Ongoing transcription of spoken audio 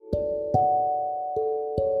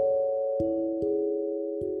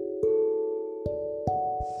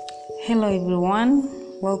Hello everyone,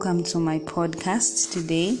 welcome to my podcast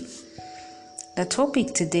today. The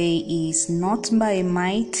topic today is not by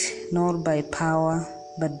might nor by power,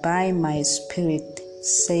 but by my spirit,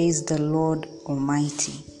 says the Lord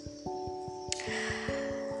Almighty.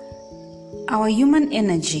 Our human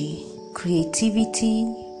energy,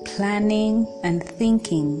 creativity, planning, and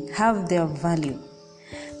thinking have their value,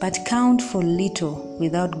 but count for little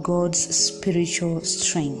without God's spiritual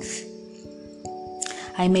strength.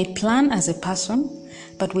 I may plan as a person,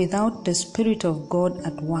 but without the Spirit of God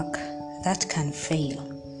at work, that can fail.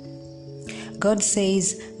 God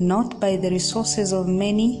says, not by the resources of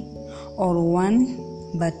many or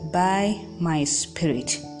one, but by my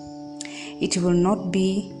Spirit. It will not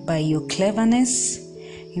be by your cleverness,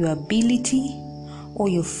 your ability, or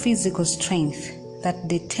your physical strength that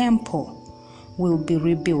the temple will be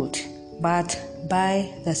rebuilt, but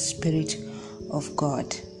by the Spirit of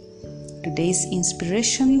God. Today's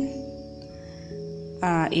inspiration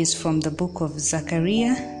is from the book of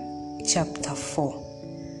Zechariah, chapter 4.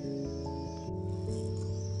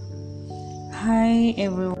 Hi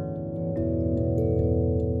everyone.